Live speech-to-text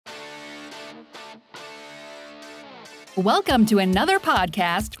Welcome to another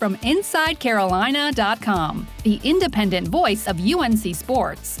podcast from InsideCarolina.com, the independent voice of UNC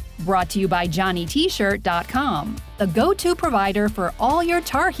Sports. Brought to you by JohnnyT-shirt.com, the go-to provider for all your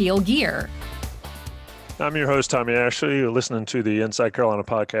Tar Heel gear. I'm your host, Tommy Ashley. You're listening to the Inside Carolina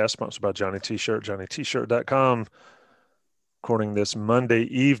podcast, sponsored by Johnny T-shirt, JohnnyT-shirt.com. Recording this Monday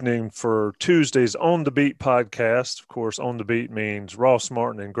evening for Tuesday's On the Beat podcast. Of course, On the Beat means Ross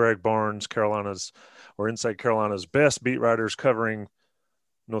Martin and Greg Barnes, Inside Carolina's best beat writers covering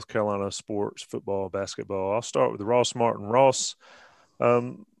North Carolina sports, football, basketball. I'll start with Ross Martin. Ross,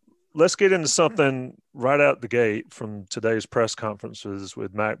 let's get into something right out the gate from today's press conferences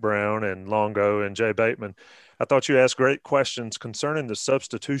with Mack Brown and Longo and Jay Bateman. I thought you asked great questions concerning the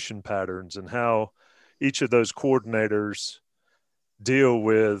substitution patterns and how each of those coordinators deal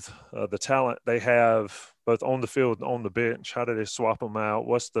with the talent they have both on the field and on the bench. How do they swap them out?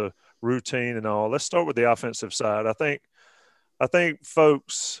 What's the routine and all? Let's start with the offensive side. I think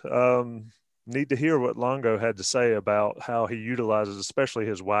folks need to hear what Longo had to say about how he utilizes especially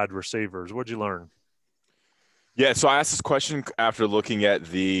his wide receivers. What'd you learn? Yeah, so I asked this question after looking at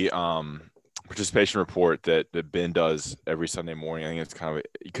the participation report that Ben does every Sunday morning. I think it's kind of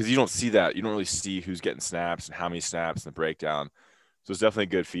 – because you don't see that. You don't really see who's getting snaps and how many snaps and the breakdown. So it's definitely a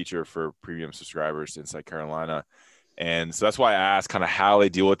good feature for premium subscribers to Inside Carolina. And so that's why I asked kind of how they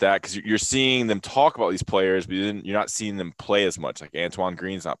deal with that, because you're seeing them talk about these players, but you're not seeing them play as much. Like Antoine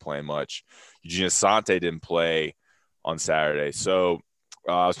Green's not playing much. Eugene Asante didn't play on Saturday. So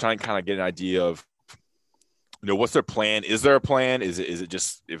I was trying to kind of get an idea of, what's their plan? Is there a plan? Is it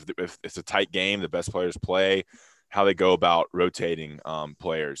just if it's a tight game, the best players play, how they go about rotating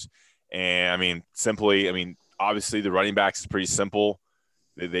players? And obviously the running backs is pretty simple.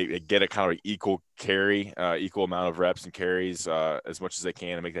 They get a kind of equal carry, equal amount of reps and carries as much as they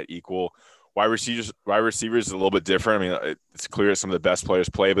can to make that equal. Wide receivers is a little bit different. It's clear that some of the best players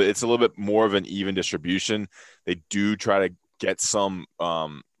play, but it's a little bit more of an even distribution. They do try to get some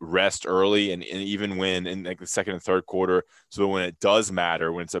rest early and even when in like the second and third quarter, so that when it does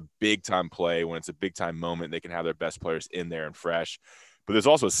matter, when it's a big time play, when it's a big time moment, they can have their best players in there and fresh. But there's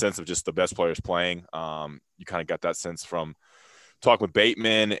also a sense of just the best players playing. You kind of got that sense from talking with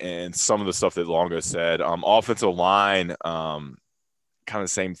Bateman and some of the stuff that Longo said. Offensive line, kind of the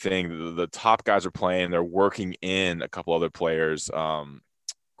same thing. The top guys are playing. They're working in a couple other players.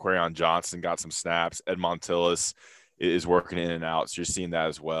 Quarion Johnson got some snaps. Ed Montilus is working in and out. So you're seeing that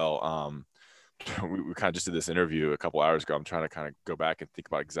as well. We kind of just did this interview a couple hours ago. I'm trying to kind of go back and think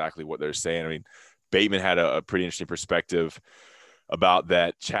about exactly what they're saying. Bateman had a pretty interesting perspective about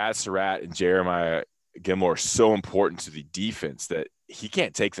that. Chad Surratt and Jeremiah Gilmore are so important to the defense that he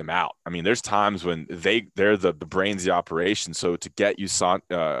can't take them out. There's times when they're the brains of the operation. So to get Eugene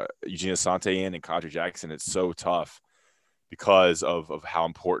Asante in and Kadri Jackson, it's so tough because of how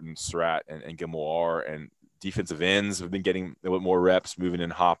important Surratt and Gilmore are. And defensive ends have been getting a little bit more reps, moving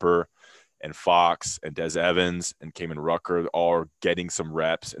in Hopper and Fox and Des Evans and Kamen Rucker are getting some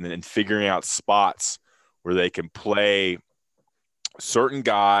reps, and then in figuring out spots where they can play certain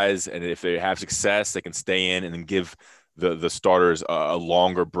guys, and if they have success, they can stay in and then give the starters a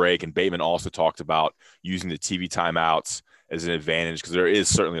longer break. And Bateman also talked about using the TV timeouts as an advantage because there is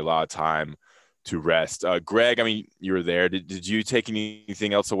certainly a lot of time to rest. Greg, you were there. Did you take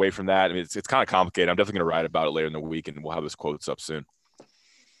anything else away from that? It's kind of complicated. I'm definitely going to write about it later in the week, and we'll have those quotes up soon.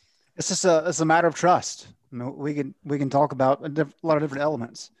 It's just it's a matter of trust. We can talk about a lot of different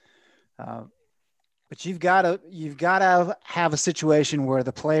elements. But you've got to have a situation where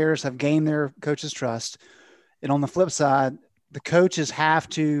the players have gained their coach's trust. And on the flip side, the coaches have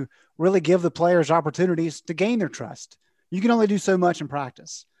to really give the players opportunities to gain their trust. You can only do so much in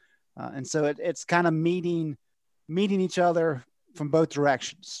practice. And so it's kind of meeting each other from both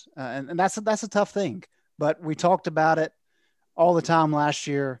directions. And that's a tough thing. But we talked about it all the time last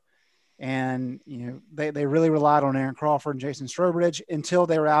year. And, they really relied on Aaron Crawford and Jason Strobridge until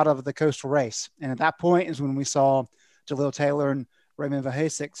they were out of the Coastal race. And at that point is when we saw Jaleel Taylor and Raymond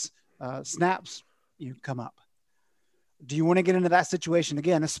Vahasik's snaps come up. Do you want to get into that situation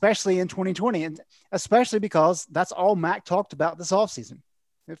again, especially in 2020? And especially because that's all Mack talked about this offseason.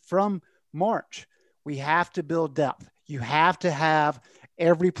 From March, we have to build depth. You have to have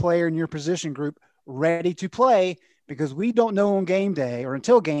every player in your position group ready to play because we don't know on game day or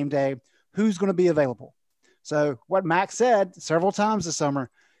until game day who's going to be available. So what Mack said several times this summer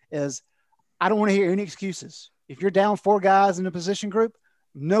is, I don't want to hear any excuses. If you're down 4 guys in a position group,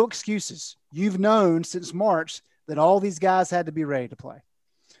 no excuses. You've known since March that all these guys had to be ready to play.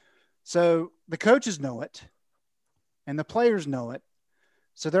 So the coaches know it and the players know it.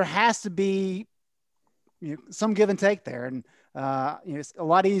 So there has to be some give and take there. And it's a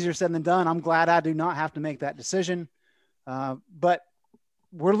lot easier said than done. I'm glad I do not have to make that decision. But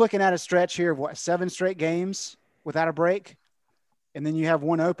we're looking at a stretch here of 7 straight games without a break. And then you have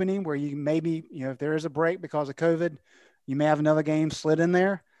one opening where you maybe, if there is a break because of COVID, you may have another game slid in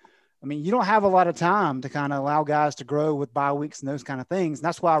there. I mean, you don't have a lot of time to kind of allow guys to grow with bye weeks and those kind of things. And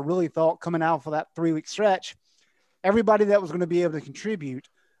that's why I really thought coming out for that 3-week stretch, everybody that was going to be able to contribute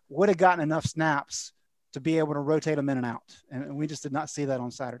would have gotten enough snaps to be able to rotate them in and out. And we just did not see that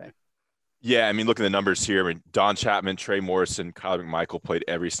on Saturday. Yeah, I mean, look at the numbers here. I mean, Don Chapman, Trey Morrison, Kyler McMichael played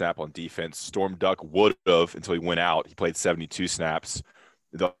every snap on defense. Storm Duck would have until he went out. He played 72 snaps.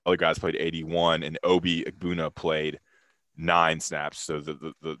 The other guys played 81, and Obi Igbuna played 9 snaps, so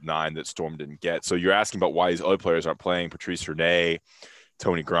the 9 that Storm didn't get. So you're asking about why these other players aren't playing. Patrice Renee,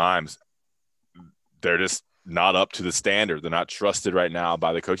 Tony Grimes, they're just not up to the standard. They're not trusted right now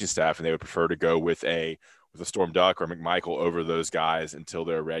by the coaching staff, and they would prefer to go with a Storm Duck or McMichael over those guys until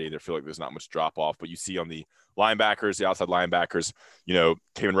they're ready. They feel like there's not much drop off. But you see on the linebackers, the outside linebackers,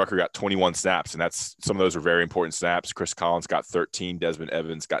 Kevin Rucker got 21 snaps, and that's some of those are very important snaps. Chris Collins got 13, Desmond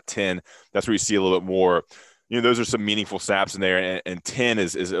Evans got 10. That's where you see a little bit more. Those are some meaningful snaps in there, and 10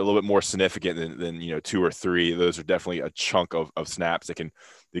 is a little bit more significant than 2 or 3. Those are definitely a chunk of snaps that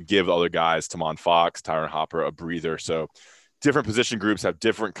give other guys, Tamon Fox, Tyron Hopper, a breather. So different position groups have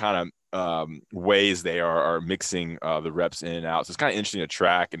different kind of ways they are mixing the reps in and out. So it's kind of interesting to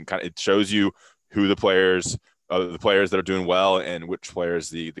track, and it shows you who the players that are doing well and which players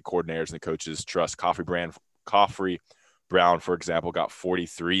the coordinators and the coaches trust. Coffrey Brown, for example, got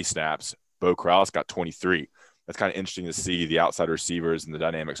 43 snaps. Bo Krause got 23. That's kind of interesting to see the outside receivers and the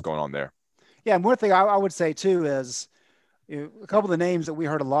dynamics going on there. Yeah, and one thing I would say too is a couple of the names that we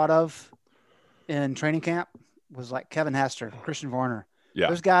heard a lot of in training camp was like Kevin Hester, Christian Varner. Yeah.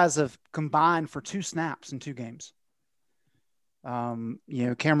 Those guys have combined for 2 snaps in 2 games.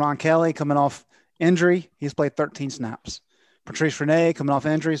 Cameron Kelly coming off injury, he's played 13 snaps. Patrice Renee coming off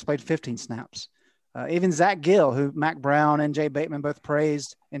injury, he's played 15 snaps. Even Zach Gill, who Mac Brown and Jay Bateman both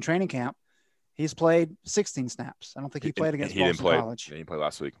praised in training camp, he's played 16 snaps. I don't think he played against Boston College. He didn't play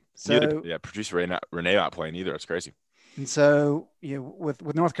last week. So, Patrice Renee not playing either. It's crazy. And so,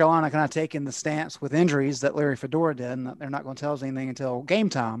 with North Carolina kind of taking the stance with injuries that Larry Fedora did, and they're not going to tell us anything until game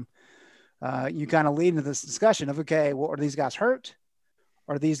time, you kind of lead into this discussion of, okay, well, are these guys hurt?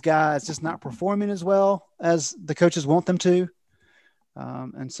 Are these guys just not performing as well as the coaches want them to?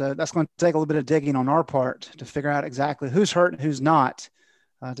 And so that's going to take a little bit of digging on our part to figure out exactly who's hurt and who's not,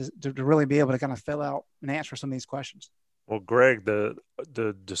 to really be able to kind of fill out and answer some of these questions. Well, Greg,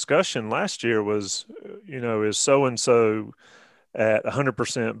 the discussion last year was, is so-and-so at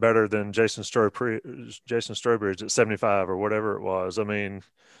 100% better than Jason Strowbridge at 75 or whatever it was. I mean,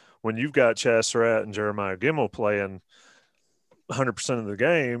 when you've got Chaz Surratt and Jeremiah Gemmel playing 100% of the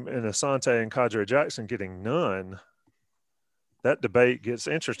game and Asante and Kadre Jackson getting none, that debate gets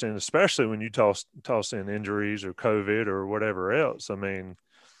interesting, especially when you toss in injuries or COVID or whatever else. I mean,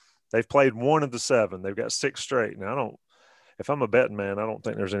 they've played 1 of the 7. They've got 6 straight. Now, if I'm a betting man, I don't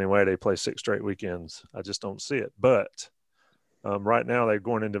think there's any way they play 6 straight weekends. I just don't see it. But right now they're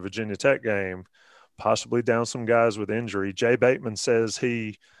going into Virginia Tech game, possibly down some guys with injury. Jay Bateman says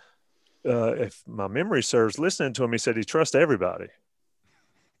he, if my memory serves, listening to him, he said he trusts everybody.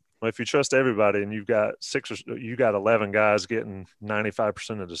 Well, if you trust everybody and you've got 11 guys getting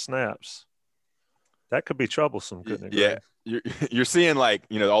 95% of the snaps, that could be troublesome, couldn't it? Yeah, you're seeing all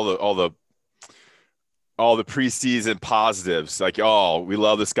the preseason positives, like, oh, we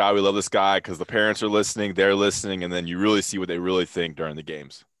love this guy because the parents are listening, they're listening, and then you really see what they really think during the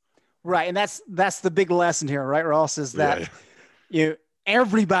games. Right, and that's the big lesson here, right, Ross? Is that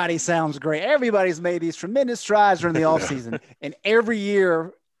everybody sounds great. Everybody's made these tremendous strides during the offseason, and every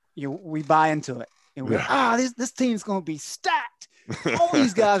year we buy into it, and this team's going to be stacked. All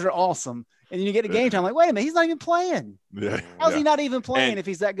these guys are awesome. And then you get to game time, like, wait a minute, he's not even playing. How's he not even playing if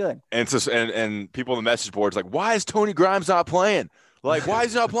he's that good? And so, and people on the message boards like, why is Tony Grimes not playing? Like, why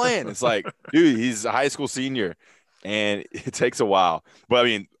is he not playing? It's like, dude, he's a high school senior, and it takes a while. But I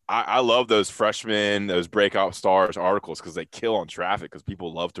mean, I love those freshmen, those breakout stars articles because they kill on traffic because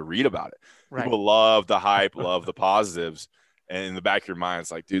people love to read about it. Right. People love the hype, love the positives. And in the back of your mind,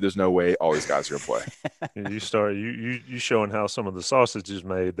 it's like, dude, there's no way all these guys are going to play. You showing how some of the sausage is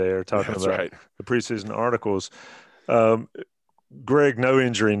made there, talking about the preseason articles. Greg, no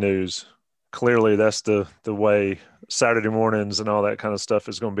injury news. Clearly, that's the way Saturday mornings and all that kind of stuff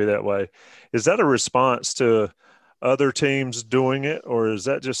is going to be that way. Is that a response to other teams doing it, or is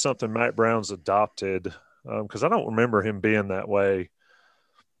that just something Matt Brown's adopted? Because I don't remember him being that way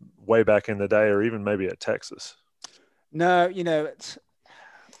way back in the day, or even maybe at Texas? No, it's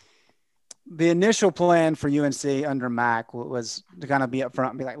the initial plan for UNC under Mac was to kind of be up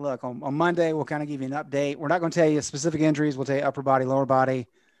front and be like, look, on Monday, we'll kind of give you an update. We're not going to tell you specific injuries. We'll tell you upper body, lower body.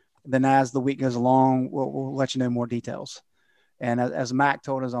 Then as the week goes along, we'll let you know more details. And as Mac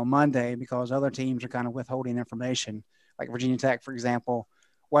told us on Monday, because other teams are kind of withholding information, like Virginia Tech, for example,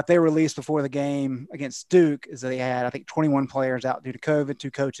 what they released before the game against Duke is that they had, I think, 21 players out due to COVID, 2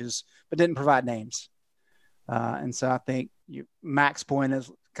 coaches, but didn't provide names. And so I think Mac's point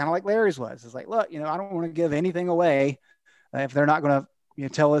is kind of like Larry's was. It's like, look, I don't want to give anything away if they're not going to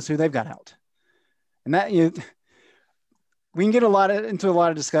tell us who they've got out. And that, we can get into a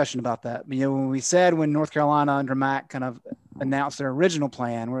lot of discussion about that. When North Carolina under Mac kind of announced their original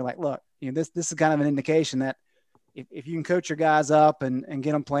plan, we're like, look, this is kind of an indication that if you can coach your guys up and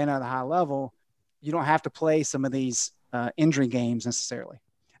get them playing at a high level, you don't have to play some of these injury games necessarily.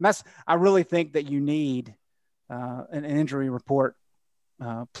 And I really think that you need an injury report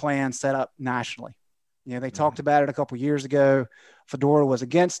plan set up nationally. They talked about it a couple of years ago. Fedora was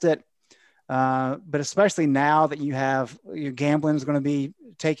against it. But especially now that you have gambling is going to be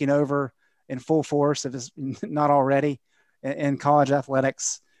taking over in full force, if it's not already, in college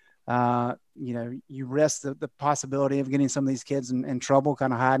athletics. You risk the possibility of getting some of these kids in trouble,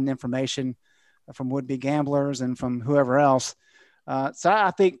 kind of hiding information from would-be gamblers and from whoever else. So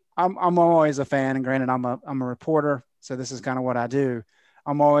I think I'm always a fan, and granted, I'm a reporter, so this is kind of what I do.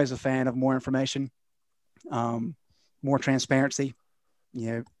 I'm always a fan of more information, more transparency.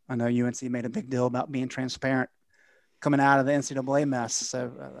 I know UNC made a big deal about being transparent coming out of the NCAA mess.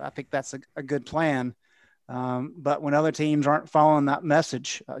 So I think that's a good plan. But when other teams aren't following that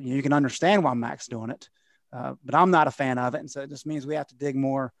message, you can understand why Mac's doing it. But I'm not a fan of it. And so it just means we have to dig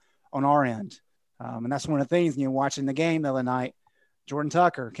more on our end. And that's one of the things, watching the game the other night, Jordan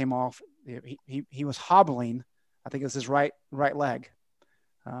Tucker came off. He was hobbling. I think it was his right leg.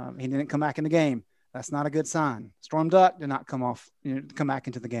 He didn't come back in the game. That's not a good sign. Storm Duck did not come back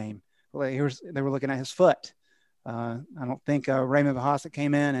into the game. They were looking at his foot. I don't think Raymond Vahasa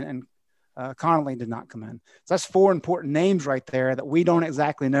came in, and Connolly did not come in. So that's 4 important names right there that we don't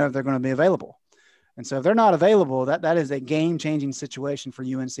exactly know if they're going to be available. And so if they're not available, that is a game-changing situation for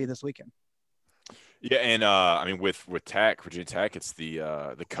UNC this weekend. Yeah, and with Virginia Tech, it's the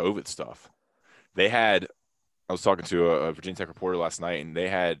COVID stuff. I was talking to a Virginia Tech reporter last night, and they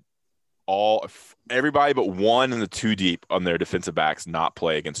had everybody but one in the 2 deep on their defensive backs not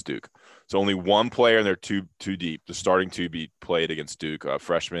play against Duke. So only one player in their two deep, the starting 2 played against Duke, true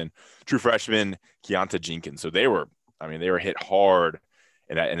freshman Keonta Jenkins. So they were hit hard,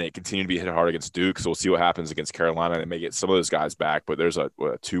 and they continue to be hit hard against Duke. So we'll see what happens against Carolina. They may get some of those guys back, but there's a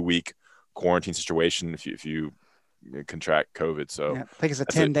 2-week quarantine situation if you contract COVID. So yeah, I think it's a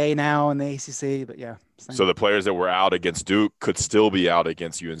 10-day now in the ACC, but yeah. So the players that were out against Duke could still be out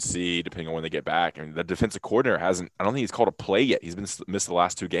against UNC depending on when they get back. I mean, the defensive coordinator I don't think he's called a play yet. He's missed the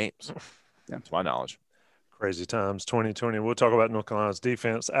last 2 games. Yeah, to my knowledge. Crazy times, 2020. We'll talk about North Carolina's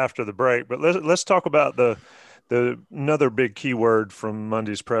defense after the break, but let's talk about the another big keyword from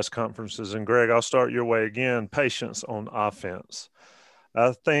Monday's press conferences. And Greg, I'll start your way again. Patience on offense.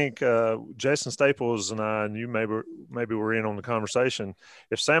 I think Jason Staples and I, and you maybe were in on the conversation.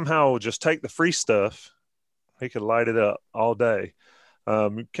 If Sam Howell would just take the free stuff, he could light it up all day.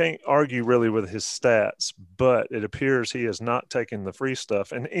 You can't argue really with his stats, but it appears he is not taking the free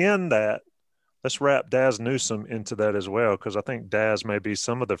stuff. And in that, let's wrap Daz Newsome into that as well, because I think Daz may be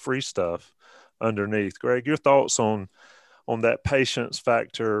some of the free stuff underneath. Greg, your thoughts on that patience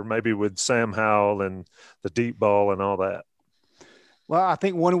factor, maybe with Sam Howell and the deep ball and all that? Well, I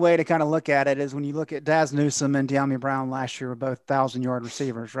think one way to kind of look at it is when you look at Daz Newsome and De'Ami Brown last year were both 1,000-yard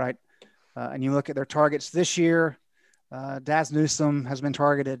receivers, right? And you look at their targets this year, Daz Newsome has been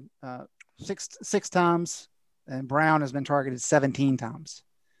targeted six times, and Brown has been targeted 17 times.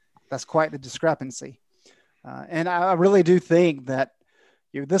 That's quite the discrepancy. And I really do think that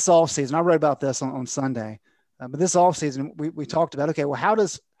this offseason, I wrote about this on Sunday, but this offseason we talked about, okay, well, how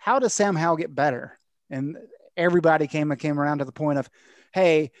does Sam Howell get better? And everybody came around to the point of,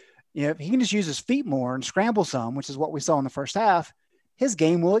 hey, if he can just use his feet more and scramble some, which is what we saw in the first half, his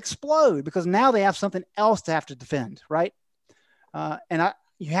game will explode because now they have something else to have to defend, right?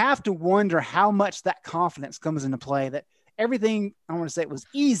 You have to wonder how much that confidence comes into play, that everything, I don't want to say it was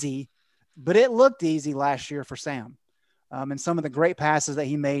easy, but it looked easy last year for Sam. And some of the great passes that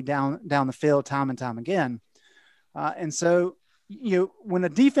he made down the field time and time again. And so, when a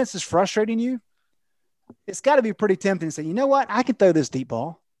defense is frustrating you, it's got to be pretty tempting to say, you know what, I can throw this deep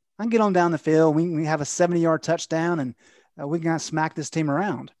ball. I can get on down the field. We have a 70-yard touchdown, and we can kind of smack this team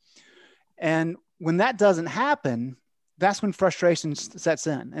around. And when that doesn't happen, that's when frustration sets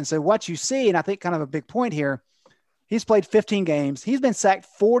in. And so what you see, and I think kind of a big point here, he's played 15 games. He's been sacked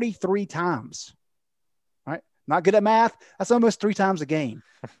 43 times. Right? Not good at math. That's almost 3 times a game.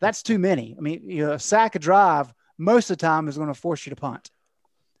 That's too many. I mean, a sack a drive most of the time is going to force you to punt.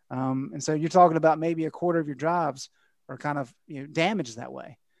 And so you're talking about maybe a quarter of your drives are kind of damaged that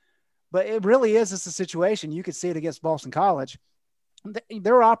way. But it really is just a situation. You could see it against Boston College.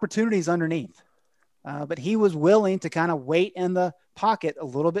 There were opportunities underneath. But he was willing to kind of wait in the pocket a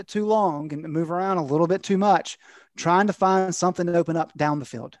little bit too long and move around a little bit too much, trying to find something to open up down the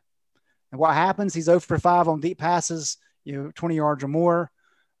field. And what happens? He's 0 for 5 on deep passes, 20 yards or more,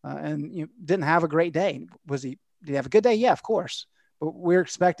 and didn't have a great day. Did he have a good day? Yeah, of course. But we're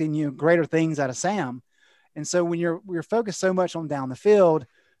expecting greater things out of Sam. And so when we're focused so much on down the field,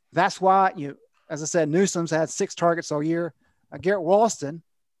 that's why as I said, Newsome's had 6 targets all year. Garrett Walston,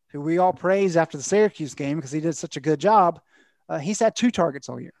 who we all praised after the Syracuse game because he did such a good job, he's had 2 targets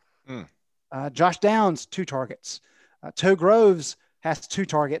all year. Josh Downs, 2 targets. Toe Groves has 2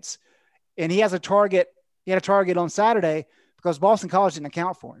 targets, and he had a target on Saturday because Boston College didn't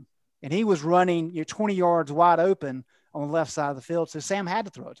account for him, and he was running 20 yards wide open on the left side of the field, so Sam had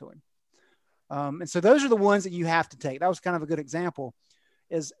to throw it to him. And so those are the ones that you have to take. That was kind of a good example.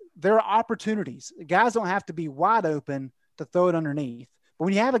 Is there are opportunities. Guys don't have to be wide open to throw it underneath. But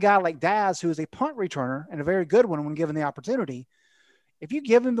when you have a guy like Daz, who is a punt returner and a very good one when given the opportunity, if you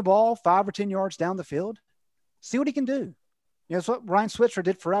give him the ball 5 or 10 yards down the field, see what he can do. It's what Ryan Switzer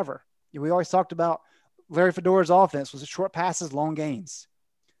did forever. We always talked about Larry Fedora's offense was short passes, long gains.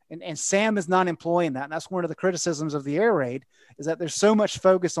 And Sam is not employing that. And that's one of the criticisms of the air raid is that there's so much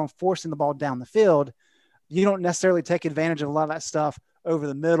focus on forcing the ball down the field. You don't necessarily take advantage of a lot of that stuff over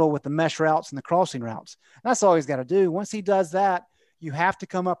the middle with the mesh routes and the crossing routes. And that's all he's got to do. Once he does that, you have to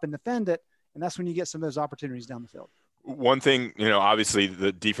come up and defend it. And that's when you get some of those opportunities down the field. One thing, obviously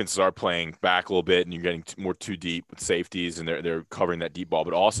the defenses are playing back a little bit and you're getting more too deep with safeties and they're covering that deep ball,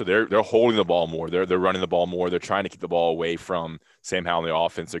 but also they're holding the ball more. They're running the ball more. They're trying to keep the ball away from Sam Howell and the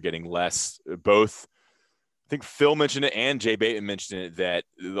offense. They're getting less, both. I think Phil mentioned it and Jay Bateman mentioned it, that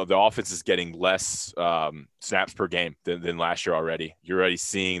the offense is getting less snaps per game than last year already. You're already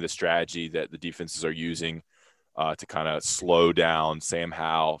seeing the strategy that the defenses are using to kind of slow down Sam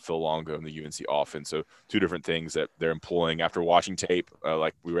Howell, Phil Longo, and the UNC offense. So 2 different things that they're employing after watching tape,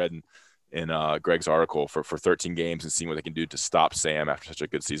 like we read in Greg's article for 13 games and seeing what they can do to stop Sam after such a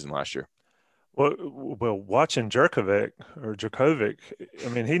good season last year. Well, watching Jurkovic, I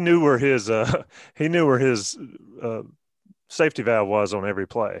mean, he knew where his safety valve was on every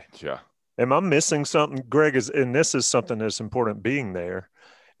play. Yeah. Am I missing something, Greg? And this is something that's important being there.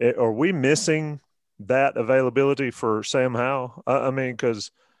 Are we missing that availability for Sam Howell? I mean,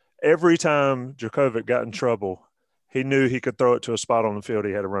 because every time Jurkovic got in trouble, he knew he could throw it to a spot on the field.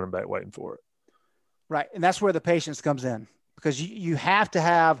 He had a running back waiting for it. Right. And that's where the patience comes in, because you have to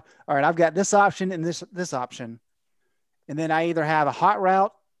have, all right, I've got this option and this option. And then I either have a hot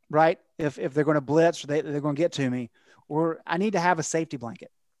route, right, if they're going to blitz or they're going to get to me, or I need to have a safety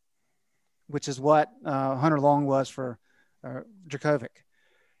blanket, which is what Hunter Long was for Jurkovic.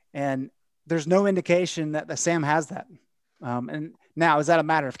 And there's no indication that Sam has that. And now, is that a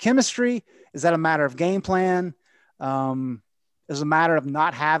matter of chemistry? Is that a matter of game plan? Is it a matter of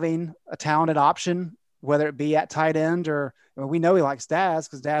not having a talented option, whether it be at tight end or we know he likes Daz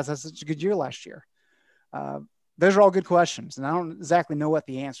because Daz has such a good year last year. Those are all good questions, and I don't exactly know what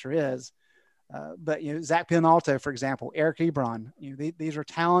the answer is. But Zach Pinalto, for example, Eric Ebron, these are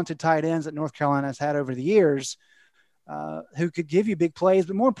talented tight ends that North Carolina has had over the years. Who could give you big plays,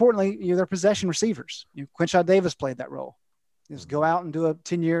 but more importantly, they're possession receivers. Quinshot Davis played that role. Just go out and do a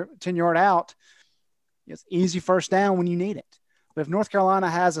 10-yard out. It's easy first down when you need it. But if North Carolina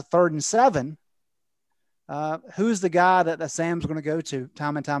has a 3rd and 7, who's the guy that Sam's going to go to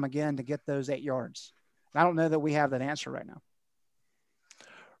time and time again to get those 8 yards? And I don't know that we have that answer right now.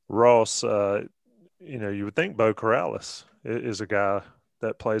 Ross, you would think Bo Corrales is a guy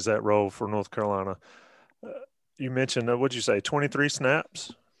that plays that role for North Carolina. You mentioned, what'd you say, 23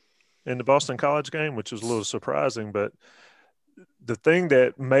 snaps in the Boston College game, which was a little surprising. But the thing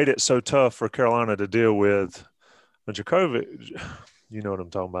that made it so tough for Carolina to deal with Jurkovic, you know what I'm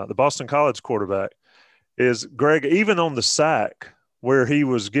talking about, the Boston College quarterback, is Greg, even on the sack where he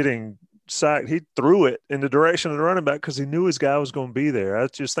was getting sacked, he threw it in the direction of the running back because he knew his guy was going to be there. I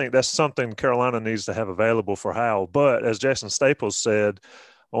just think that's something Carolina needs to have available for Howell. But as Jason Staples said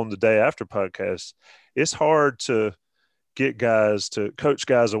on the day after podcast, it's hard to coach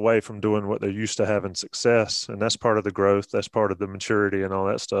guys away from doing what they're used to having success. And that's part of the growth. That's part of the maturity and all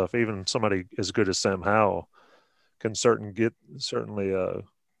that stuff. Even somebody as good as Sam Howell can certainly get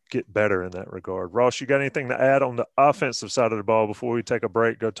better in that regard. Ross, you got anything to add on the offensive side of the ball before we take a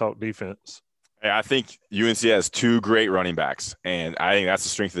break, go talk defense? Hey, I think UNC has 2 great running backs, and I think that's the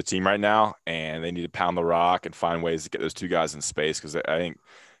strength of the team right now, and they need to pound the rock and find ways to get those 2 guys in space, because I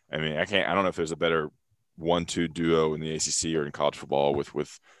don't know if there's a better 1-2 duo in the ACC or in college football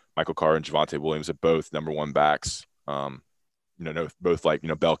with Michael Carter and Javonte Williams at both number 1 backs, both like,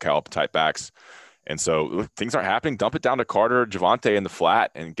 bell cow type backs. And so things aren't happening. Dump it down to Carter, Javonte in the flat,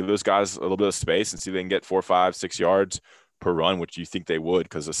 and give those guys a little bit of space and see if they can get 4, 5, 6 yards per run, which you think they would,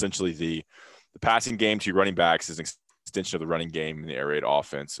 because essentially the passing game to your running backs is an extension of the running game in the air raid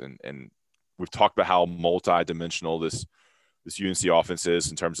offense. And we've talked about how multi-dimensional this UNC offense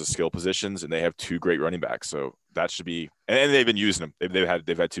is in terms of skill positions, and they have 2 great running backs. So that should be – and they've been using them.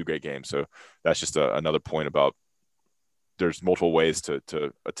 They've had 2 great games. So that's just another point about there's multiple ways to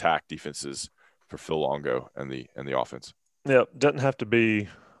attack defenses for Phil Longo and the offense. Yeah, doesn't have to be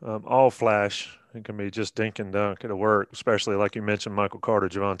all flash. It can be just dink and dunk. It'll work, especially like you mentioned, Michael Carter,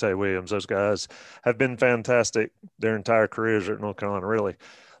 Javonte Williams. Those guys have been fantastic their entire careers at North Carolina, really.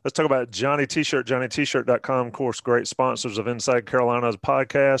 Let's talk about Johnny T-Shirt, JohnnyT-Shirt.com. Of course, great sponsors of Inside Carolina's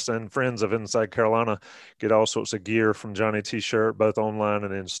podcast and friends of Inside Carolina. Get all sorts of gear from Johnny T-Shirt, both online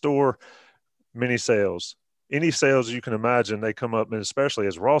and in store. Many sales. Any sales you can imagine, they come up, and especially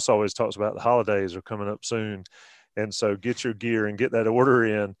as Ross always talks about, the holidays are coming up soon. And so get your gear and get that order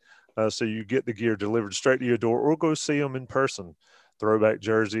in so you get the gear delivered straight to your door, or go see them in person. Throwback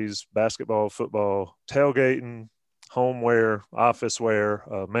jerseys, basketball, football, tailgating, home wear, office wear,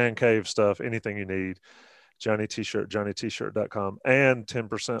 man cave stuff, anything you need. Johnny T-Shirt, JohnnyT-Shirt.com, and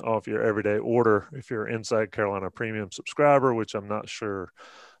 10% off your everyday order if you're an Inside Carolina premium subscriber, which I'm not sure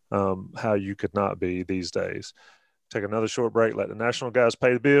how you could not be these days. Take another short break. Let the national guys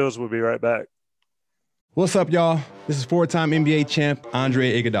pay the bills. We'll be right back. What's up, y'all? This is 4-time NBA champ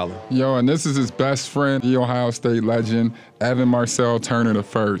Andre Iguodala. Yo, and this is his best friend, the Ohio State legend, Evan Marcel Turner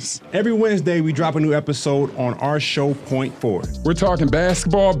I. Every Wednesday, we drop a new episode on our show, Point Forward. We're talking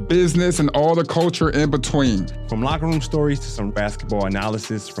basketball, business, and all the culture in between. From locker room stories to some basketball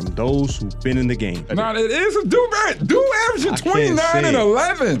analysis from those who've been in the game. Now, it is a dude averaging 29 and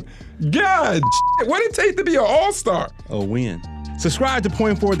 11. God, what it take to be an all-star? A win. Subscribe to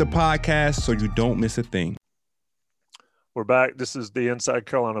Point Forward, the podcast, so you don't miss a thing. We're back. This is the Inside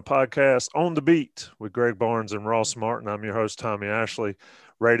Carolina podcast, On the Beat, with Greg Barnes and Ross Martin. I'm your host, Tommy Ashley.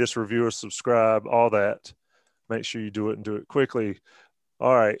 Rate us, review us, subscribe, all that. Make sure you do it and do it quickly.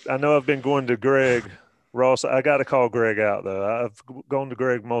 All right. I know I've been going to Greg. Ross, I got to call Greg out, though. I've gone to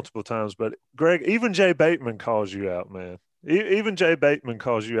Greg multiple times. But, Greg, even Jay Bateman calls you out, man. Even Jay Bateman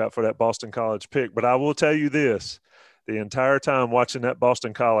calls you out for that Boston College pick. But I will tell you this. The entire time watching that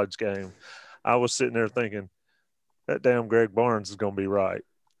Boston College game, I was sitting there thinking, that damn Greg Barnes is going to be right.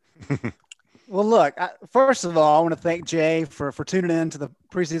 Well, look, first of all, I want to thank Jay for tuning in to the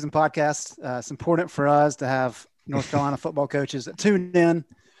preseason podcast. It's important for us to have North Carolina football coaches that tune in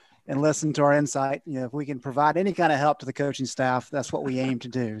and listen to our insight. You know, if we can provide any kind of help to the coaching staff, that's what we aim to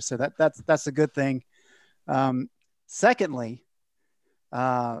do. So that's a good thing. Secondly,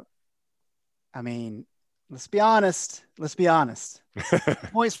 I mean, let's be honest.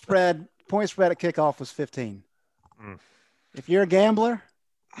 Point spread at kickoff was 15. If you're a gambler,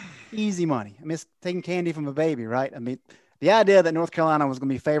 easy money. I mean, it's taking candy from a baby, right? I mean, the idea that North Carolina was going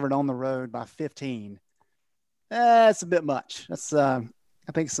to be favored on the road by 15, that's a bit much. That's I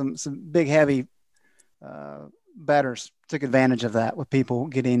think some big, heavy bettors took advantage of that with people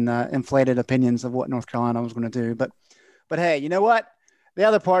getting inflated opinions of what North Carolina was going to do. But hey, you know what? The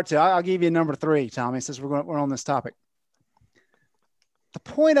other part too, I'll give you number 3, Tommy, since we're on this topic. The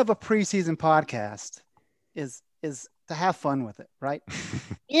point of a preseason podcast is to have fun with it, right?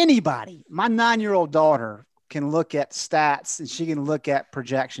 Anybody, my 9-year-old daughter can look at stats and she can look at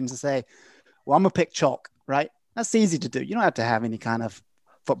projections and say, well, I'm going to pick chalk, right? That's easy to do. You don't have to have any kind of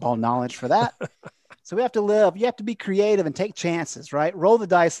football knowledge for that. So we have to you have to be creative and take chances, right? Roll the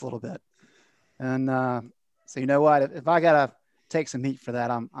dice a little bit. And so you know what? If I got to take some heat for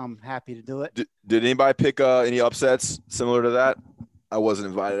that, I'm happy to do it. Did anybody pick any upsets similar to that? I wasn't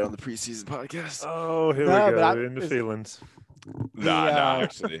invited on the preseason podcast. Oh, here we go. In the feelings. Nah,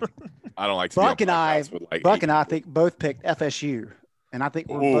 actually. I don't like to Buck and I think both picked FSU. And I think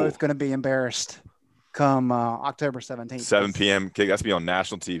we're both going to be embarrassed come October 17th. 7 p.m. kick. That's going to be on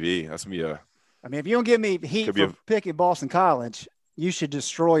national TV. That's going to be I mean, if you don't give me heat for picking Boston College, you should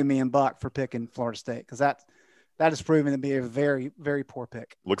destroy me and Buck for picking Florida State, because that is proven to be a very, very poor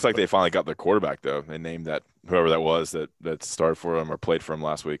pick. Looks like they finally got their quarterback, though. They named that whoever that was that started for them or played for them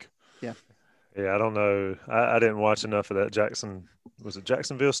last week. Yeah. Yeah, I don't know. I didn't watch enough of that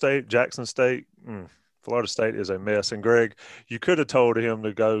Jacksonville State? Jackson State? Florida State is a mess. And, Greg, you could have told him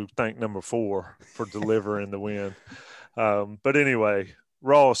to go thank number 4 for delivering the win. But anyway,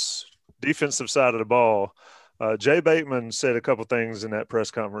 Ross, defensive side of the ball, Jay Bateman said a couple things in that press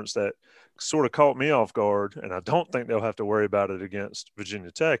conference that sort of caught me off guard, and I don't think they'll have to worry about it against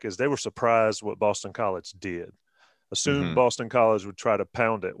Virginia Tech, is they were surprised what Boston College did. Assumed Boston College would try to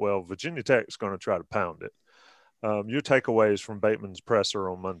pound it. Well, Virginia Tech's going to try to pound it. Your takeaways from Bateman's presser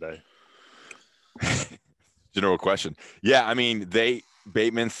on Monday? General question. Yeah, I mean,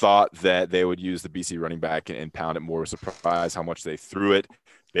 Bateman thought that they would use the BC running back and pound it more. Surprised how much they threw it.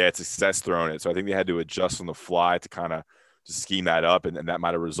 They had success throwing it. So I think they had to adjust on the fly to kind of just scheme that up, and that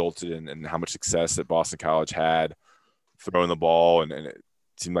might have resulted in how much success that Boston College had throwing the ball, and it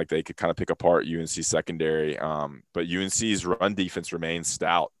seemed like they could kind of pick apart UNC secondary. But UNC's run defense remains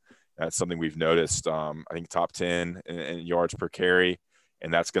stout. That's something we've noticed. I think top 10 in yards per carry,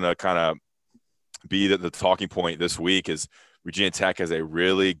 and that's going to kind of be the talking point this week is Virginia Tech has a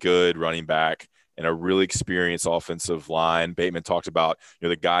really good running back and a really experienced offensive line. Bateman talked about,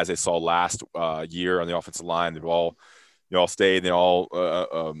 the guys they saw last year on the offensive line. They've all stayed. They all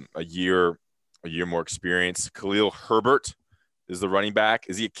a year more experience. Khalil Herbert is the running back.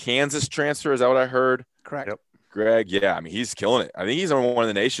 Is he a Kansas transfer? Is that what I heard? Correct. Yep. Greg, yeah, I mean, he's killing it. I think he's number 1 in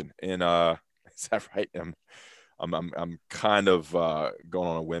the nation. And is that right? I'm kind of going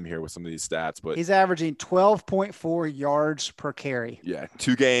on a whim here with some of these stats, but he's averaging 12.4 yards per carry. Yeah,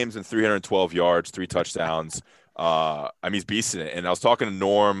 2 games and 312 yards, 3 touchdowns. I mean, he's beasting it. And I was talking to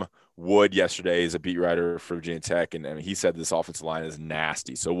Norm Wood yesterday. He's a beat writer for Virginia Tech, and he said this offensive line is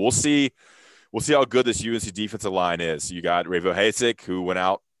nasty. So we'll see how good this UNC defensive line is. You got Revo Hasek, who went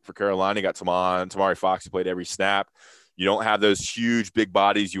out for Carolina. You got Tamari Fox, who played every snap. You don't have those huge, big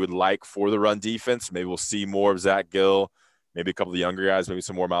bodies you would like for the run defense. Maybe we'll see more of Zach Gill, maybe a couple of the younger guys, maybe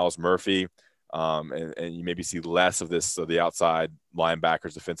some more Miles Murphy, and you maybe see less of this the outside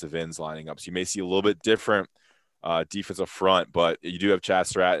linebackers, defensive ends lining up. So you may see a little bit different defensive front, but you do have Chad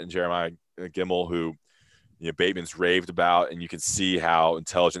Surratt and Jeremiah Gimmel, who Bateman's raved about, and you can see how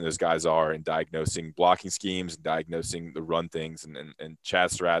intelligent those guys are in diagnosing blocking schemes, diagnosing the run things, and Chad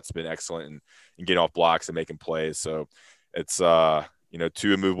Surratt's been excellent in getting off blocks and making plays. So it's 2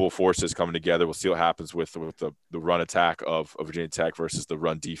 immovable forces coming together. We'll see what happens with the run attack of Virginia Tech versus the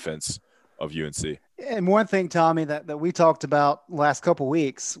run defense of UNC. And one thing, Tommy, that we talked about last couple of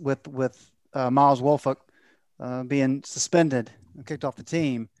weeks with Miles Wolfolk being suspended and kicked off the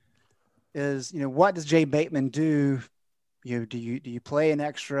team is, what does Jay Bateman do? Do you play an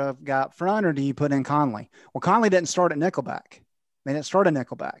extra guy up front, or do you put in Conley? Well, Conley didn't start at nickelback. They didn't start at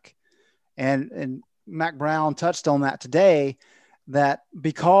nickelback. And Mac Brown touched on that today, that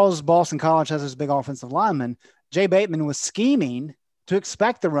because Boston College has this big offensive lineman, Jay Bateman was scheming to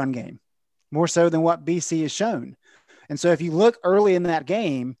expect the run game more so than what BC has shown. And so if you look early in that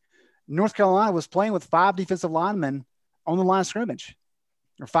game, North Carolina was playing with 5 defensive linemen on the line of scrimmage,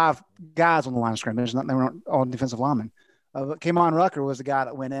 or 5 guys on the line of scrimmage. They weren't all defensive linemen. Kamon Rucker was the guy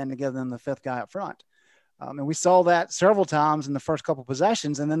that went in to give them the 5th guy up front. And we saw that several times in the first couple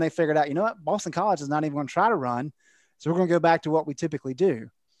possessions. And then they figured out, Boston College is not even going to try to run. So we're going to go back to what we typically do.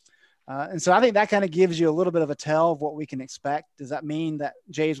 And so I think that kind of gives you a little bit of a tell of what we can expect. Does that mean that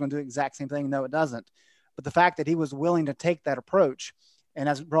Jay is going to do the exact same thing? No, it doesn't. But the fact that he was willing to take that approach. And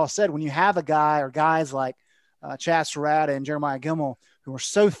as Ross said, when you have a guy or guys like Chad Surratt and Jeremiah Gimmel, who are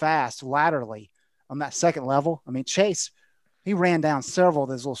so fast laterally on that second level. I mean, Chase, he ran down several of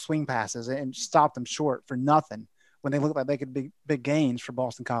those little swing passes and stopped them short for nothing when they looked like they could be big gains for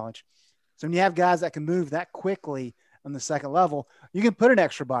Boston College. So when you have guys that can move that quickly on the second level, you can put an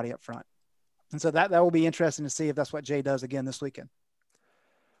extra body up front. And so that will be interesting to see if that's what Jay does again this weekend.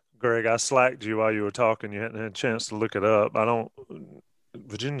 Greg, I slacked you while you were talking. You hadn't had a chance to look it up.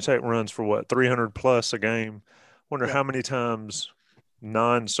 Virginia Tech runs for 300 plus a game. Wonder how many times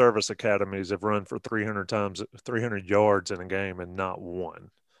non-service academies have run for 300 yards in a game and not one.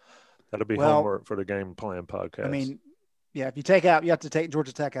 That'll be homework for the Game Plan podcast. I mean, yeah, if you have to take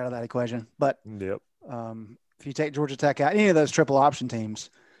Georgia Tech out of that equation. But yep. If you take Georgia Tech out, any of those triple option teams,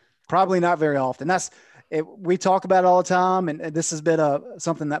 probably not very often. We talk about it all the time, and this has been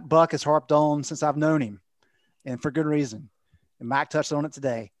something that Buck has harped on since I've known him, and for good reason. And Mac touched on it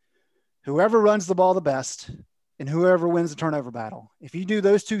today. Whoever runs the ball the best and whoever wins the turnover battle, if you do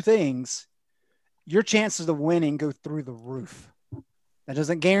those 2 things, your chances of winning go through the roof. That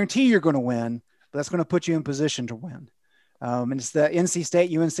doesn't guarantee you're going to win, but that's going to put you in position to win. And it's the NC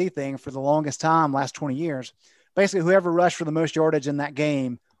State UNC thing for the longest time, last 20 years. Basically, whoever rushed for the most yardage in that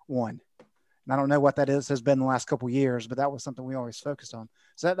game won. And I don't know what that has been the last couple of years, but that was something we always focused on.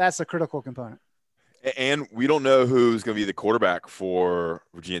 So that's a critical component. And we don't know who's going to be the quarterback for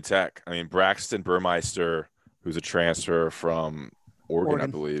Virginia Tech. I mean, Braxton Burmeister, who's a transfer from Oregon. I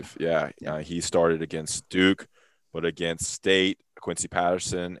believe. Yeah. He started against Duke, but against State, Quincy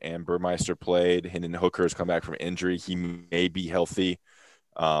Patterson and Burmeister played. Hendon Hooker's come back from injury. He may be healthy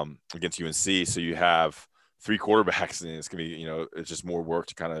against UNC. So you have 3 quarterbacks, and it's going to be, it's just more work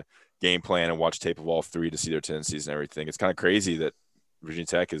to kind of game plan and watch tape of all 3 to see their tendencies and everything. It's kind of crazy that Virginia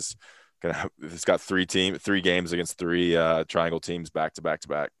Tech it's got 3 games against 3 triangle teams back to back to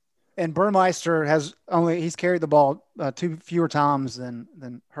back. And Burmeister he's carried the ball 2 fewer times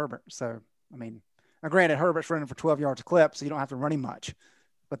than Herbert. So, I mean, now granted, Herbert's running for 12 yards a clip, so you don't have to run him much.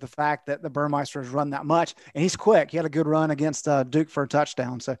 But the fact that the Burmeister has run that much, and he's quick. He had a good run against Duke for a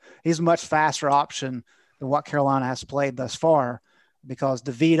touchdown. So he's a much faster option than what Carolina has played thus far, because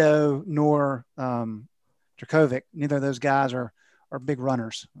DeVito nor Dracovic, neither of those guys are big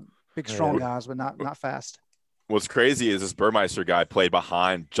runners, big strong guys, but not fast. What's crazy is this Burmeister guy played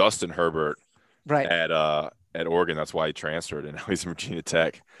behind Justin Herbert at Oregon. That's why he transferred, and now he's in Virginia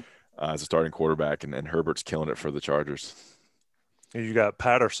Tech as a starting quarterback, and Herbert's killing it for the Chargers. You got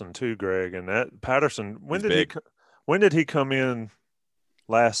Patterson too, Greg, and that Patterson. When did he come in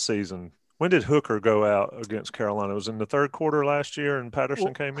last season? When did Hooker go out against Carolina? It was in the third quarter last year, and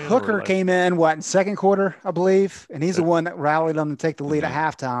Patterson came in. Hooker came in in second quarter, I believe, and he's the one that rallied them to take the lead at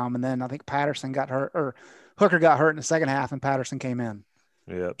halftime. And then I think Patterson got hurt, or Hooker got hurt in the second half, and Patterson came in.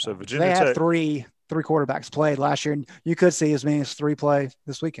 Yeah, so Virginia Tech, they had three quarterbacks played last year, and you could see as many as 3 play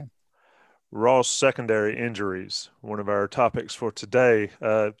this weekend. Ross secondary injuries, one of our topics for today.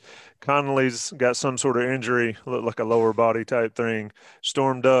 Connolly's got some sort of injury, looked like a lower body type thing.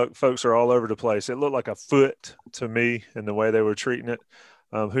 Storm Duck, folks are all over the place. It looked like a foot to me in the way they were treating it.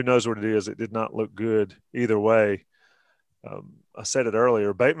 Who knows what it is? It did not look good either way. I said it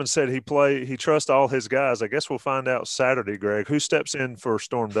earlier. Bateman said he trusts all his guys. I guess we'll find out Saturday, Greg. Who steps in for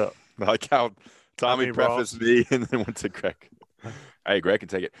Storm Duck? I like how Tommy prefaced me and then went to Greg. Hey, Greg can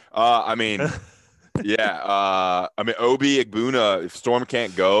take it. Obi Igbuna, if Storm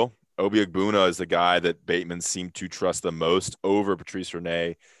can't go, Obi Igbuna is the guy that Bateman seemed to trust the most over Patrice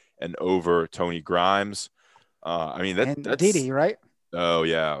Renee and over Tony Grimes. That's Didi, right? Oh,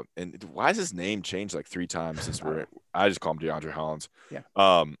 yeah. And why is his name changed like 3 times since I just call him DeAndre Hollins. Yeah.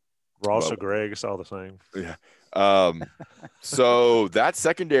 Ross or Greg, it's all the same. Yeah. So that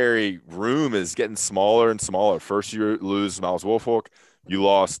secondary room is getting smaller and smaller. First, you lose Miles Woolfolk. You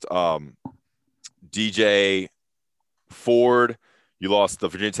lost DJ Ford. You lost the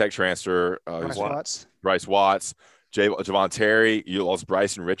Virginia Tech transfer, Bryce Watts. Javon Terry. You lost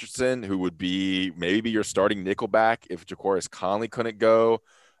Bryson Richardson, who would maybe your starting nickelback if Ja'Qurious Conley couldn't go.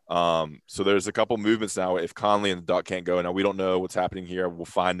 So there's a couple movements now if Conley and the Duck can't go. Now, we don't know what's happening here. We'll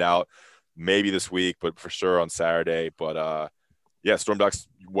find out maybe this week, but for sure on Saturday. But, Storm Duck's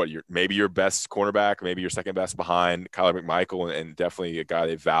maybe your best cornerback, maybe your second best behind Kyler McMichael, and definitely a guy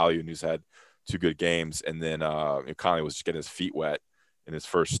they value and who's had 2 good games. And then Conley was just getting his feet wet in his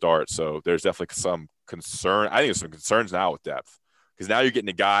first start. So there's definitely some concern. I think there's some concerns now with depth, because now you're getting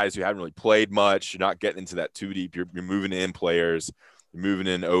to guys who haven't really played much. You're not getting into that 2 deep. You're moving in players. You're moving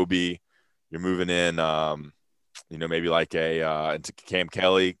in Obi. You're moving in, maybe like into Cam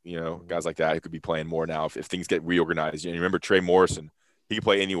Kelly, guys like that who could be playing more now if things get reorganized. You remember Trey Morrison, he can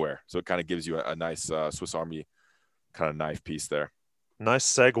play anywhere. So it kind of gives you a nice Swiss Army kind of knife piece there. Nice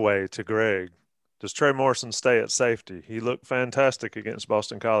segue to Greg. Does Trey Morrison stay at safety? He looked fantastic against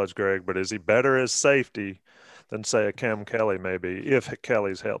Boston College, Greg, but is he better as safety than, say, a Cam Kelly maybe, if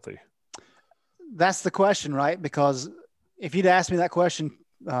Kelly's healthy? That's the question, right? Because if you'd asked me that question,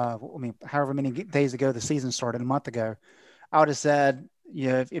 however many days ago the season started, a month ago, I would have said,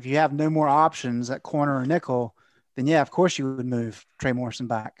 if you have no more options at corner or nickel, then of course you would move Trey Morrison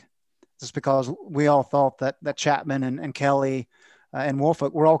back. Just because we all thought that Chapman and Kelly and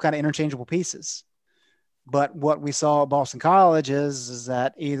Woolfolk were all kind of interchangeable pieces. But what we saw at Boston College is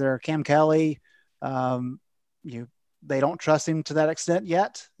that either Cam Kelly, they don't trust him to that extent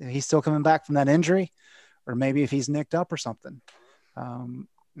yet. He's still coming back from that injury, or maybe if he's nicked up or something. And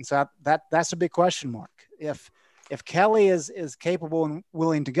so that's a big question mark. If Kelly is capable and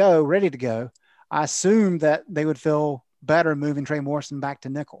willing to go, ready to go, I assume that they would feel better moving Trey Morrison back to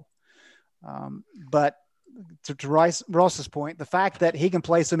nickel. But to Ross's point, the fact that he can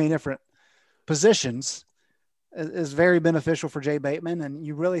play so many different positions is very beneficial for Jay Bateman. And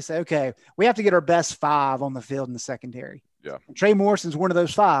you really say, okay, we have to get our best 5 on the field in the secondary. Yeah. Trey Morrison's one of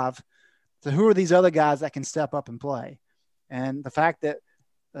those 5. So who are these other guys that can step up and play? And the fact that,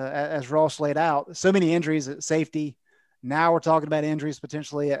 as Ross laid out, so many injuries at safety. Now we're talking about injuries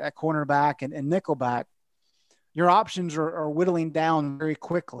potentially at cornerback and nickelback. Your options are whittling down very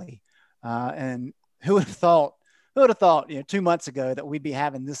quickly. And who would have thought, 2 months ago that we'd be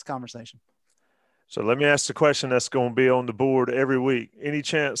having this conversation? So let me ask the question that's going to be on the board every week. Any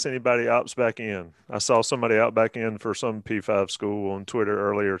chance anybody opts back in? I saw somebody opt back in for some P5 school on Twitter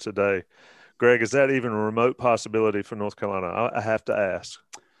earlier today. Greg, is that even a remote possibility for North Carolina? I have to ask.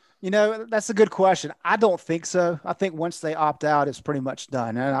 That's a good question. I don't think so. I think once they opt out, it's pretty much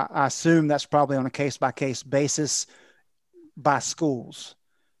done. And I assume that's probably on a case-by-case basis by schools.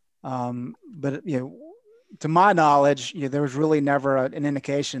 But, to my knowledge, there was really never an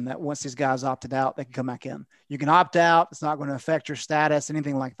indication that once these guys opted out, they can come back in. You can opt out. It's not going to affect your status,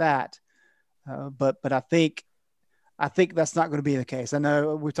 anything like that. But I think that's not going to be the case. I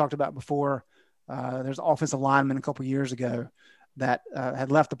know we've talked about before. There's an offensive lineman a couple of years ago that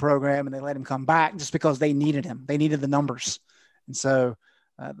had left the program, and they let him come back just because they needed him. They needed the numbers. And so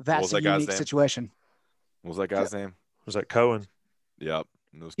that's a unique situation. What was that guy's name? Was that Cohen? Yep.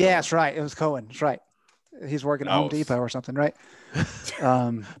 Yeah, that's right. It was Cohen. That's right. He's working at Home Depot or something, right? It's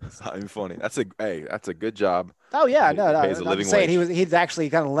not even funny. That's a good job. Oh yeah, Pays a living saying wage. he'd actually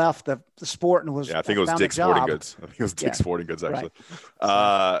kind of left the sport and was. Yeah, I think it was Dick's Sporting Goods. I think it was Dick's Sporting Goods actually.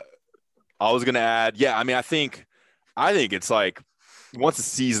 Right. I was gonna add. Yeah, I mean, I think it's like once the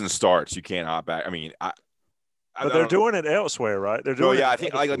season starts, you can't opt back. I mean, but they're doing it elsewhere, right? They're doing. Oh yeah, I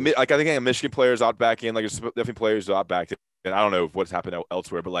think I think Michigan players opt back in. Like there's definitely players who opt back in. And I don't know what's happened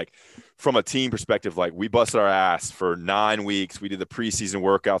elsewhere, but like from a team perspective, like we busted our ass for 9 weeks. We did the preseason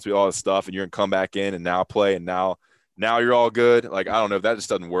workouts, we all this stuff, and you're gonna come back in and now play, and now you're all good. Like I don't know, that just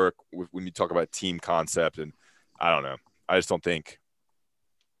doesn't work when you talk about team concept. And I don't know, I just don't think.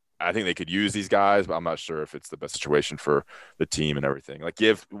 I think they could use these guys, but I'm not sure if it's the best situation for the team and everything. Like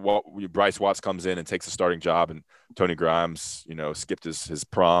if Bryce Watts comes in and takes a starting job, and Tony Grimes, skipped his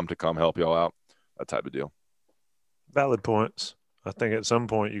prom to come help y'all out, that type of deal. Valid points. I think at some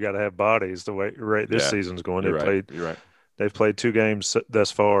point you got to have bodies the way this season's going. You're right. They've played 2 games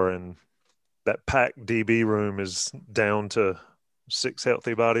thus far, and that packed DB room is down to 6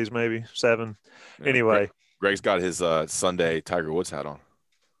 healthy bodies, maybe 7. Yeah, anyway, Greg's got his Sunday Tiger Woods hat on.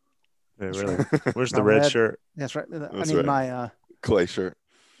 Yeah, really. Where's the red shirt? That's right. My clay shirt.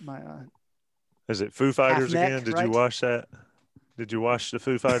 My is it Foo Fighters again? Did right? you wash that? Did you wash the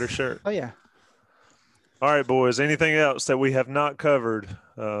Foo Fighter shirt? Oh yeah. All right, boys. Anything else that we have not covered?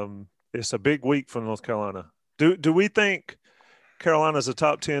 It's a big week for North Carolina. Do we think Carolina's a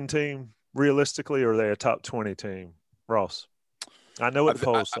top 10 team realistically, or are they a top 20 team? Ross, I know what the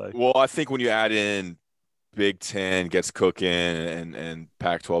polls say. Well, I think when you add in Big 10 gets cooking and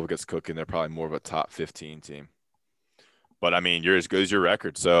Pac-12 gets cooking, they're probably more of a top 15 team. But I mean, you're as good as your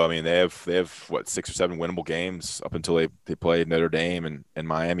record. So I mean, they have what 6 or 7 winnable games up until they played Notre Dame and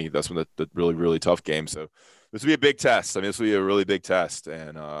Miami. That's when the really, really tough game. So this will be a big test. I mean, this will be a really big test,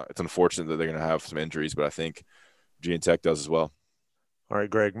 and it's unfortunate that they're going to have some injuries, but I think Virginia Tech does as well. All right,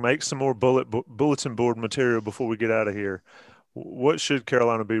 Greg, make some more bulletin board material before we get out of here. What should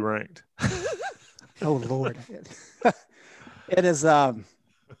Carolina be ranked? Oh Lord, it is.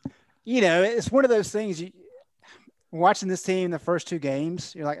 It's one of those things. Watching this team the first 2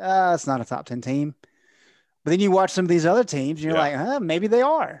 games, you're like, it's not a top 10 team. But then you watch some of these other teams, and you're like, maybe they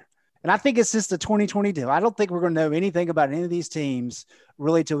are. And I think it's just a 2020 deal. I don't think we're going to know anything about any of these teams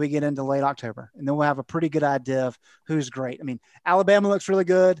really till we get into late October. And then we'll have a pretty good idea of who's great. I mean, Alabama looks really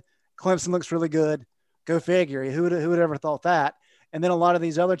good. Clemson looks really good. Go figure. Who would ever thought that? And then a lot of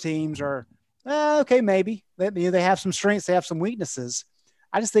these other teams are, okay, maybe. They have some strengths. They have some weaknesses.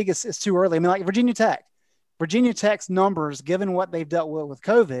 I just think it's too early. I mean, like Virginia Tech. Virginia Tech's numbers, given what they've dealt with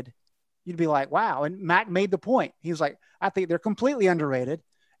COVID, you'd be like, wow. And Mac made the point. He was like, I think they're completely underrated.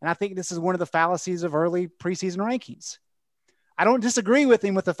 And I think this is one of the fallacies of early preseason rankings. I don't disagree with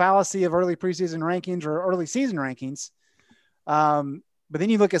him with the fallacy of early preseason rankings or early season rankings. But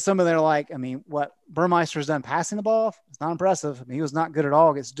then you look at some of their, what Burmeister's done passing the ball. It's not impressive. I mean, he was not good at all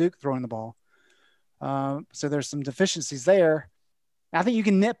against Duke throwing the ball. So there's some deficiencies there. I think you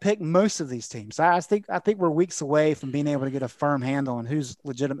can nitpick most of these teams. I think we're weeks away from being able to get a firm handle on who's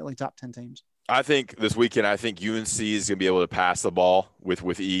legitimately top 10 teams. I think this weekend, UNC is going to be able to pass the ball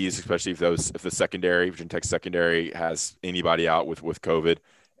with ease, especially if the secondary, Virginia Tech secondary, has anybody out with COVID.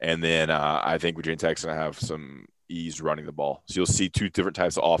 And then I think Virginia Tech's going to have some ease running the ball. So you'll see two different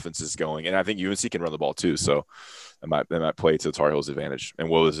types of offenses going, and I think UNC can run the ball too. So that might play to the Tar Heels' advantage. And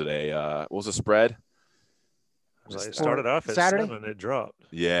what was the spread? It started off at Saturday? 7, it dropped.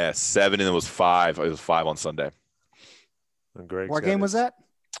 Yeah, 7, and it was 5. It was 5 on Sunday. And Greg's What got game was that?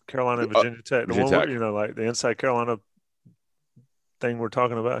 Carolina and Virginia Tech. The Virginia one, Tech. like the Inside Carolina thing we're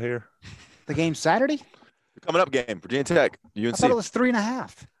talking about here. The game Saturday? The coming up game, Virginia Tech, I UNC. thought it was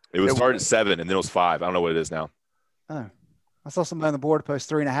 3.5. It started at 7, and then it was 5. I don't know what it is now. Oh, I saw somebody on the board post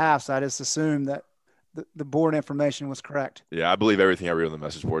 3.5, so I just assumed that the board information was correct. Yeah, I believe everything I read on the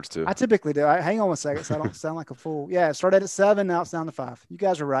message boards too. I typically do. Hang on one second, so I don't sound like a fool. Yeah, it started at 7, now it's down to 5. You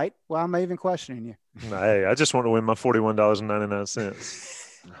guys are right. Well, I'm even questioning you. Hey, I just want to win my $41.99.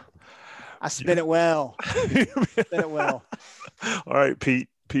 I spin it well. Spin it well. All right, Pete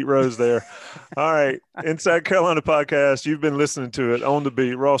Rose there. All right, Inside Carolina podcast. You've been listening to it on the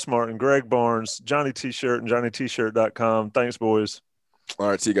beat. Ross Martin, Greg Barnes, Johnny T-shirt, and JohnnyT-shirt.com. Thanks, boys. All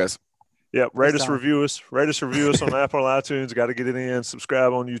right, see you guys. Yep, rate us, review us on Apple, iTunes. Got to get it in.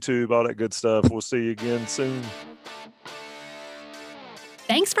 Subscribe on YouTube, all that good stuff. We'll see you again soon.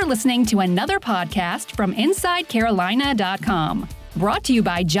 Thanks for listening to another podcast from InsideCarolina.com. Brought to you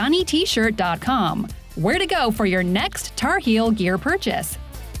by JohnnyT-shirt.com. Where to go for your next Tar Heel gear purchase.